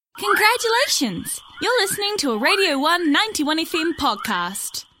Congratulations! You're listening to a Radio 1 91 FM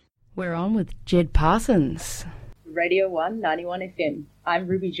podcast. We're on with Jed Parsons. Radio 1 91 FM. I'm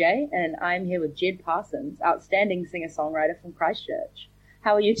Ruby J, and I'm here with Jed Parsons, outstanding singer-songwriter from Christchurch.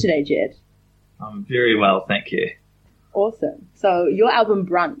 How are you today, Jed? I'm very well, thank you. Awesome. So your album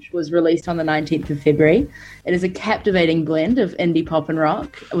Brunch was released on the 19th of February. It is a captivating blend of indie pop and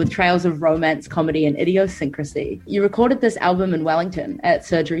rock with trails of romance, comedy and idiosyncrasy. You recorded this album in Wellington at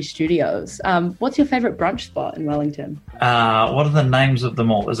Surgery Studios. What's your favourite brunch spot in Wellington? What are the names of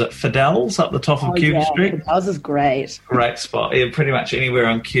them all? Is it Fidel's up the top of Cuba Street? Fidel's is great. Great spot. Yeah, pretty much anywhere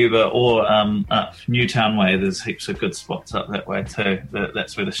on Cuba or up Newtown Way, there's heaps of good spots up that way too.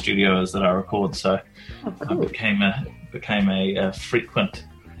 That's where the studio is that I record, so cool. I became a frequent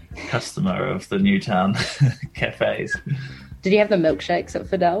customer of the Newtown cafes. Did you have the milkshakes at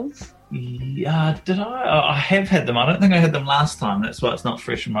Fidel's? Yeah, did I? I have had them. I don't think I had them last time. That's why it's not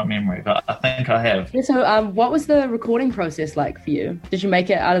fresh in my memory, but I think I have. Yeah, so what was the recording process like for you? Did you make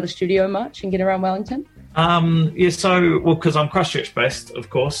it out of the studio much and get around Wellington? Because I'm Christchurch based, of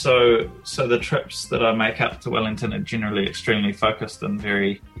course, so the trips that I make up to Wellington are generally extremely focused and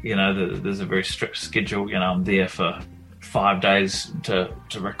very, there's a very strict schedule. I'm there for 5 days to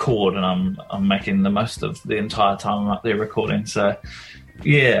record, and I'm making the most of the entire time I'm up there recording. So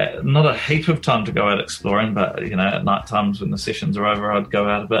yeah, not a heap of time to go out exploring, but at night times when the sessions are over, I'd go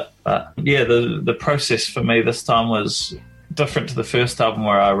out a bit. But yeah, the process for me this time was different to the first album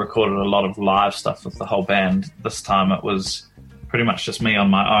where I recorded a lot of live stuff with the whole band. This time it was pretty much just me on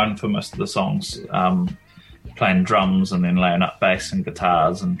my own for most of the songs, playing drums and then laying up bass and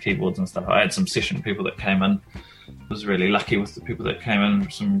guitars and keyboards and stuff. I had some session people that came in. I was really lucky with the people that came in,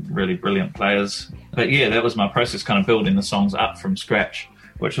 some really brilliant players. But yeah, that was my process, kind of building the songs up from scratch,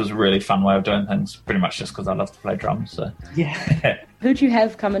 which was a really fun way of doing things, pretty much just because I love to play drums. So yeah. Who'd you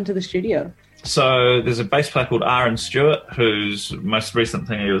have come into the studio? So there's a bass player called Aaron Stewart, whose most recent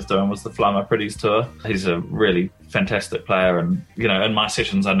thing he was doing was the Fly My Pretties tour. He's a really fantastic player, and in my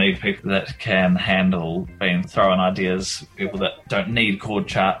sessions I need people that can handle being throwing ideas, people that don't need chord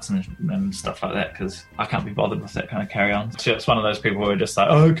charts and stuff like that, because I can't be bothered with that kind of carry on. So it's one of those people who are just like,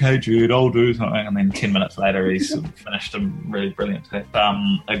 oh, okay Jude, I'll do something, and then 10 minutes later he's finished a really brilliant thing.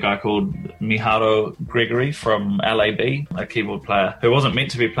 A guy called Miharu Gregory from LAB, a keyboard player who wasn't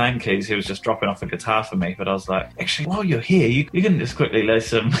meant to be playing keys, he was just dropping off a guitar for me, but I was like, actually, while you're here, you can just quickly lay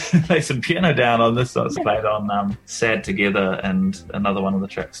some piano down on this. So I was played on Sad Together and another one of the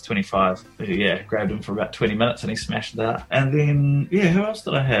tracks, 25. Yeah, grabbed him for about 20 minutes and he smashed that. And then, who else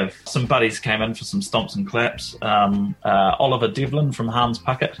did I have? Some buddies came in for some stomps and claps. Oliver Devlin from Hans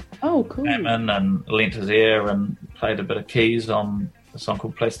Puckett. Oh, cool. Came in and lent his ear and played a bit of keys on a song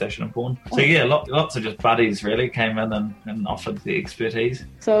called PlayStation and Porn. So yeah, lots of just buddies really came in and offered the expertise.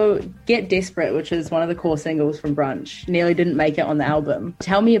 So Get Desperate, which is one of the core singles from Brunch, nearly didn't make it on the album.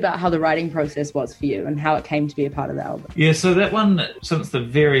 Tell me about how the writing process was for you and how it came to be a part of the album. Yeah, so that one, since the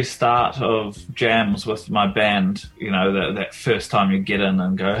very start of jams with my band, that first time you get in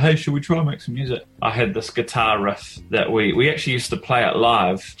and go, hey, should we try and make some music? I had this guitar riff that we actually used to play it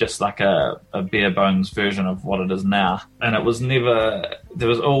live, just like a bare bones version of what it is now. And it was there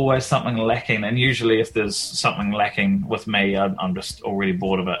was always something lacking, and usually if there's something lacking with me, I'm just already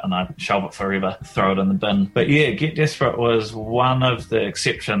bored of it and I shelve it forever, throw it in the bin. But yeah, Get Desperate was one of the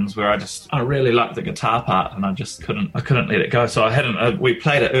exceptions where I really liked the guitar part and I couldn't let it go. So we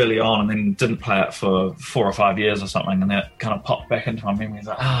played it early on and then didn't play it for 4 or 5 years or something, and that kind of popped back into my memory. I was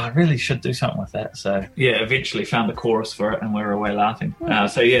like, I really should do something with that. So yeah, eventually found a chorus for it and we were away laughing.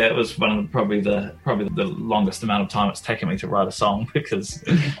 So yeah, it was one of probably the longest amount of time it's taken me to write a song, because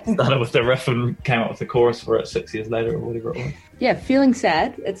I started with the riff and came up with the chorus for it 6 years later or whatever it was. Yeah, Feeling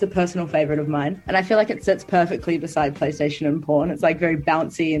Sad, it's a personal favourite of mine, and I feel like it sits perfectly beside PlayStation and Porn. It's like very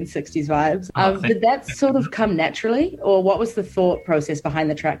bouncy and 60s vibes. Did that sort of come naturally, or what was the thought process behind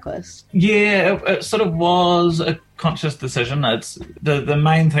the track list? Yeah, it sort of was a conscious decision. It's the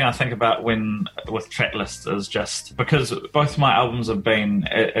main thing I think about with track lists is just because both my albums have been,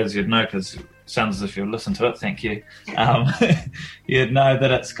 as you'd know, because sounds as if you've listened to it, thank you. You'd know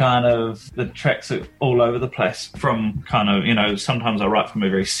that it's kind of, the tracks are all over the place, from kind of, sometimes I write from a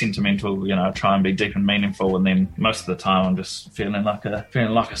very sentimental, try and be deep and meaningful, and then most of the time I'm just feeling like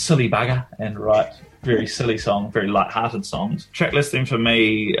a silly bugger and write very silly songs, very light-hearted songs. Track listing for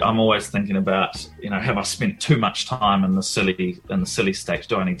me, I'm always thinking about, have I spent too much time in the silly state?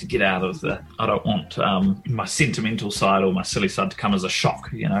 Do I need to get out of I don't want my sentimental side or my silly side to come as a shock,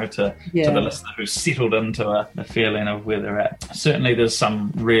 to the listener who's settled into a feeling of where they're at. Certainly there's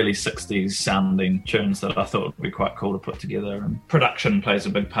some really 60s sounding tunes that I thought would be quite cool to put together, and production plays a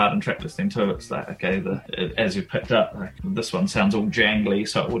big part in track listing too. It's like, okay, as you picked up, like, this one sounds all jangly,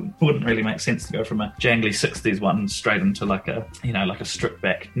 so it wouldn't really make sense to go from a jangly 60s one straight into like a stripped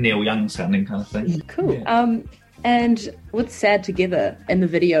back Neil Young sounding kind of thing. Cool. Yeah. And with Sad Together, in the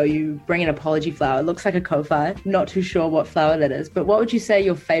video, you bring an apology flower. It looks like a Ko-Fi. Not too sure what flower that is, but what would you say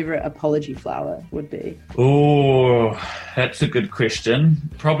your favourite apology flower would be? Oh, that's a good question.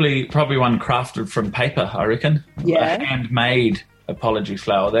 Probably one crafted from paper, I reckon. Yeah. A handmade apology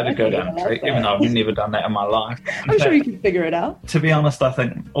flower. That'd go down a treat, even though I've never done that in my life. I'm sure you can figure it out. To be honest, I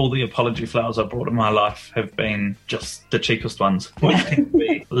think all the apology flowers I've bought in my life have been just the cheapest ones. Which tend to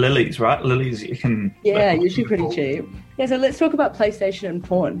be lilies, right? Lilies you can... Yeah, usually pretty cheap. Yeah, so let's talk about PlayStation and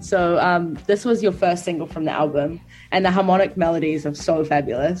Porn. So this was your first single from the album, and the harmonic melodies are so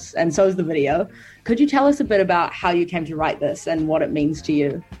fabulous, and so is the video. Could you tell us a bit about how you came to write this and what it means to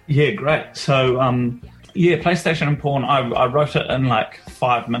you? Yeah, great. So... PlayStation and Porn, I wrote it in like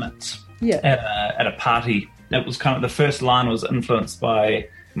 5 minutes at a party. It was kind of, the first line was influenced by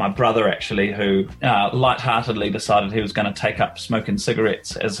my brother, actually, who lightheartedly decided he was going to take up smoking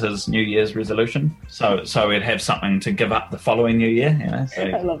cigarettes as his New Year's resolution. So he'd have something to give up the following New Year. So,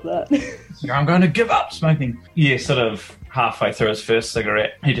 I love that. So I'm going to give up smoking. Yeah, sort of halfway through his first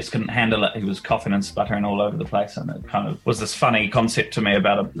cigarette, he just couldn't handle it. He was coughing and sputtering all over the place, and it kind of was this funny concept to me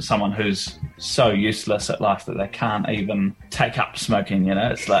about someone who's so useless at life that they can't even take up smoking.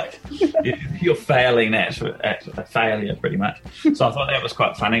 It's like you're failing at a failure, pretty much. So I thought that was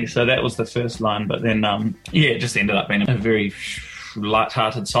quite funny. So that was the first line, but then it just ended up being a very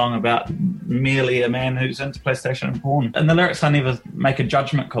light-hearted song about merely a man who's into PlayStation and porn. And the lyrics, I never make a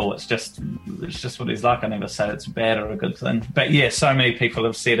judgment call. It's just what he's like. I never say it's bad or a good thing. But yeah, so many people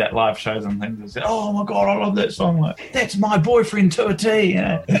have said at live shows and things, have said, "Oh my god, I love that song. Like, that's my boyfriend to a T."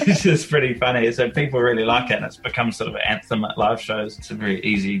 It's just pretty funny. So people really like it, and it's become sort of an anthem at live shows. It's a very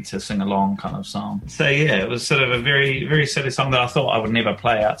easy to sing along kind of song. So yeah, it was sort of a very, very silly song that I thought I would never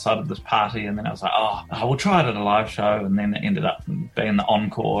play outside of this party, and then I was like, I will try it at a live show, and then it ended up being the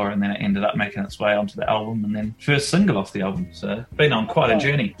encore, and then it ended up making its way onto the album, and then first single off the album. So been on quite a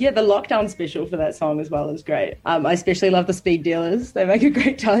journey. Yeah, the lockdown special for that song as well is great. I especially love the Speed Dealers. They make a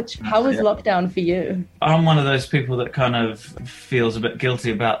great touch. How was lockdown for you? I'm one of those people that kind of feels a bit guilty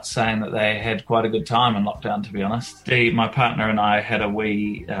about saying that they had quite a good time in lockdown, to be honest. My partner and I had a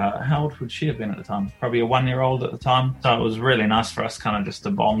wee, how old would she have been at the time? Probably a 1-year-old at the time. So it was really nice for us kind of just to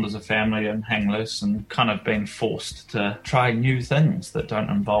bond as a family and hang loose, and kind of been forced to try new things that don't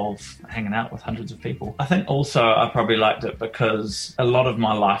involve hanging out with hundreds of people. I think also I probably liked it because a lot of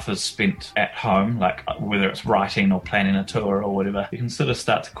my life is spent at home, like whether it's writing or planning a tour or whatever. You can sort of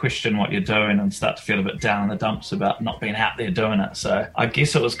start to question what you're doing and start to feel a bit down in the dumps about not being out there doing it. So I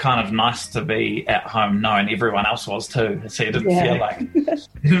guess it was kind of nice to be at home knowing everyone else was too. So you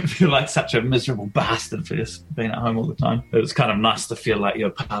didn't feel like such a miserable bastard for just being at home all the time. It was kind of nice to feel like you're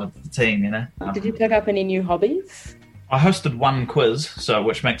part of the team, you know. Did you pick up any new hobbies? I hosted one quiz,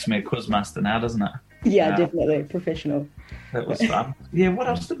 which makes me a quiz master now, doesn't it? Yeah, definitely. Professional. That was fun. Yeah, what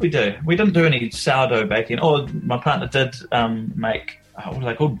else did we do? We didn't do any sourdough baking. Oh, my partner did make, what are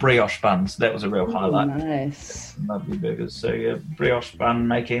they called? Brioche buns. That was a real highlight. Nice. Lovely burgers. So yeah, brioche bun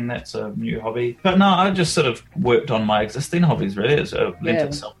making, that's a new hobby. But no, I just sort of worked on my existing hobbies, really. It lent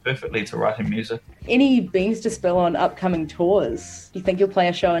itself perfectly to writing music. Any beans to spill on upcoming tours? Do you think you'll play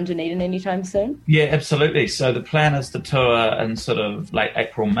a show in Dunedin anytime soon? Yeah, absolutely. So the plan is to tour in sort of late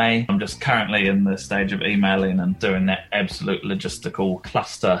April, May. I'm just currently in the stage of emailing and doing that absolute logistical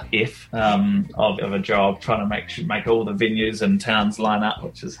cluster of a job, trying to make all the venues and towns line up,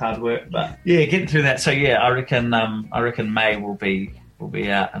 which is hard work. But yeah, getting through that. So yeah, I reckon May will be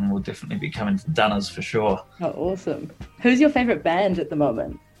out, and we'll definitely be coming to Dunners for sure. Oh, awesome. Who's your favourite band at the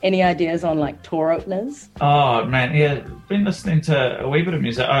moment? Any ideas on like tour openers? Oh man, yeah, been listening to a wee bit of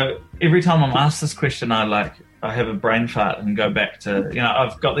music. Every time I'm asked this question, I have a brain fart and go back to,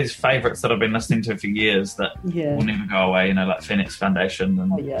 I've got these favourites that I've been listening to for years that will never go away, like Phoenix Foundation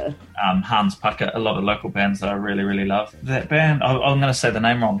and Hans Puckett, a lot of local bands that I really, really love. That band, I'm going to say the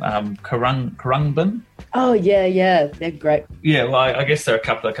name wrong, Khruangbin. Oh, yeah. They're great. Yeah, well, I guess there are a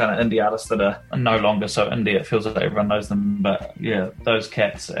couple of kind of indie artists that are no longer so indie. It feels like everyone knows them. But yeah, those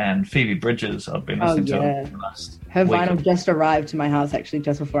cats and Phoebe Bridgers I've been listening to the last Her week. vinyl just arrived to my house actually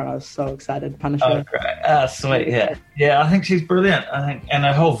just before, and I was so excited. Punisher. Oh, great. Sweet, yeah. Yeah, I think she's brilliant. And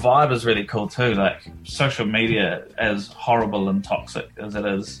her whole vibe is really cool too. Like, social media, as horrible and toxic as it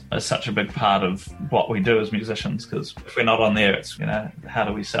is such a big part of what we do as musicians, because if we're not on there, it's, how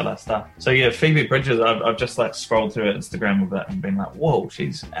do we sell our stuff? So yeah, Phoebe Bridgers, I've just like scrolled through her Instagram a bit and been like, whoa,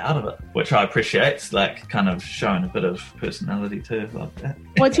 she's out of it, which I appreciate. It's like kind of showing a bit of personality too. Like that.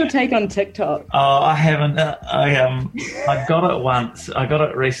 What's your take on TikTok? Oh, I haven't. I got it once. I got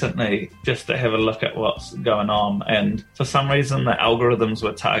it recently just to have a look at what's going on, and for some reason the algorithms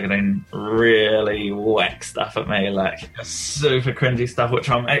were targeting really whack stuff at me, like super cringy stuff, which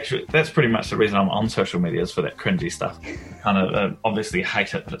that's pretty much the reason I'm on social media, is for that cringy stuff. Kind of obviously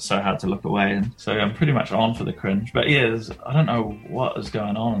hate it, but it's so hard to look away, and so I'm pretty much on for the cringe. But yeah, I don't know what is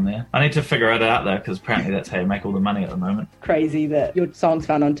going on in there. I need to figure it out though, because apparently that's how you make all the money at the moment. Crazy that your song's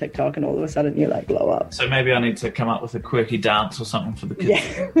found on TikTok and all of a sudden you like blow up. So maybe I need to come up with a quirky dance or something for the kids.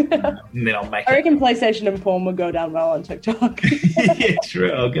 Yeah. And then I'll make I reckon PlayStation and porn would go down well on TikTok. Yeah,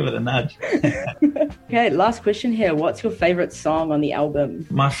 true. I'll give it a nudge. Okay, last question here. What's your favourite song on the album?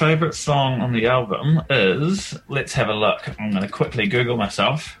 My favourite song on the album is, let's have a look. I'm going to quickly Google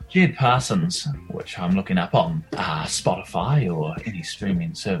myself. Jed Parsons, which I'm looking up on Spotify or any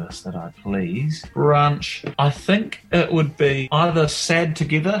streaming service that I please. Brunch. I think it would be either Sad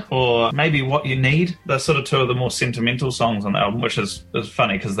Together or maybe What You Need. They're sort of two of the more sentimental songs on the album, which is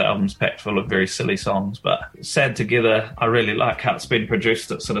funny because the album's packed full of very silly songs. But Sad Together, I really like how it's been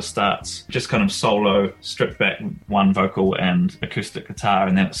produced. It sort of starts just kind of solo, stripped back one vocal and acoustic guitar,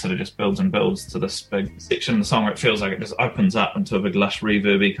 and then it sort of just builds and builds to this big section of the song where it feels like it just opens up into a big lush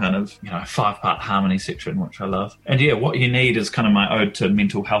reverby kind of 5-part harmony section, which I love. And yeah, What You Need is kind of my ode to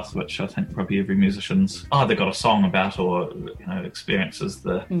mental health, which I think probably every musician's either got a song about or experiences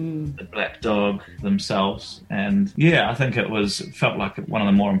the black dog themselves. And yeah, I think felt like one of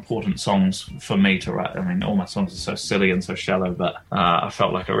the more important songs for me to write. I mean, all my songs are so silly and so shallow, but I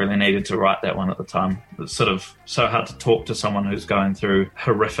felt like I really needed to write that one at the time. It's sort of so hard to talk to someone who's going through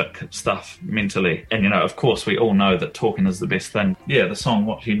horrific stuff mentally. And of course we all know that talking is the best thing. Yeah, the song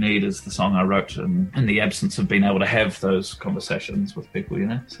What You Need is the song I wrote in the absence of being able to have those conversations with people,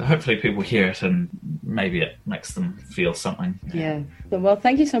 So hopefully people hear it and maybe it makes them feel something. Yeah. Well,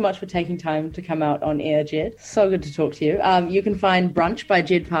 thank you so much for taking time to come out on air, Jed. So good to talk to you. You can find Brunch by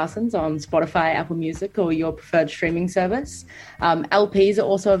Jed Parsons on Spotify, Apple Music, or your preferred streaming service. LPs are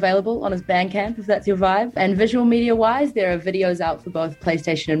also available on his Bandcamp, if that's your vibe. And visual media-wise, there are videos out for both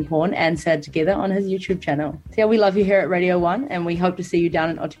PlayStation and porn and Sad Together on his YouTube channel. So yeah, we love you here at Radio 1, and we hope to see you down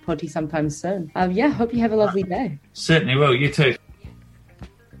in Otipoti sometime soon. Hope you have a lovely day. Certainly will. You too.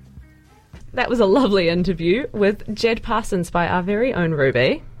 That was a lovely interview with Jed Parsons by our very own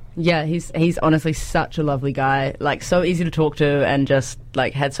Ruby. Yeah, he's honestly such a lovely guy, like so easy to talk to, and just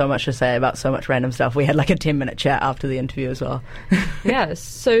like had so much to say about so much random stuff. We had like a 10-minute chat after the interview as well. Yeah,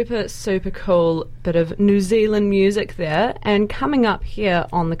 super, super cool bit of New Zealand music there. And coming up here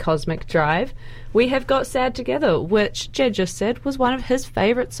on the Cosmic Drive, we have got Sad Together, which Jed just said was one of his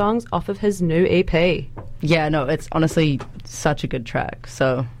favourite songs off of his new EP. Yeah, no, it's honestly such a good track.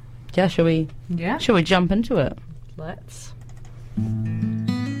 So yeah, shall we jump into it? Let's.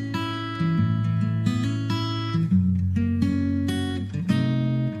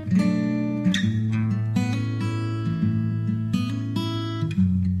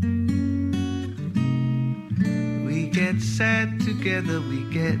 We get sad together, we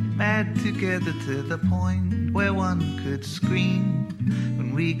get mad together, to the point where one could scream.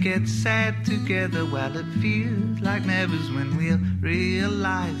 When we get sad together, well, it feels like never's when we'll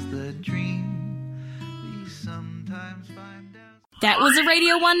realize the dream. We sometimes find out. That was a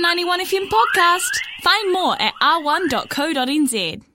Radio 191 FM podcast. Find more at r1.co.nz.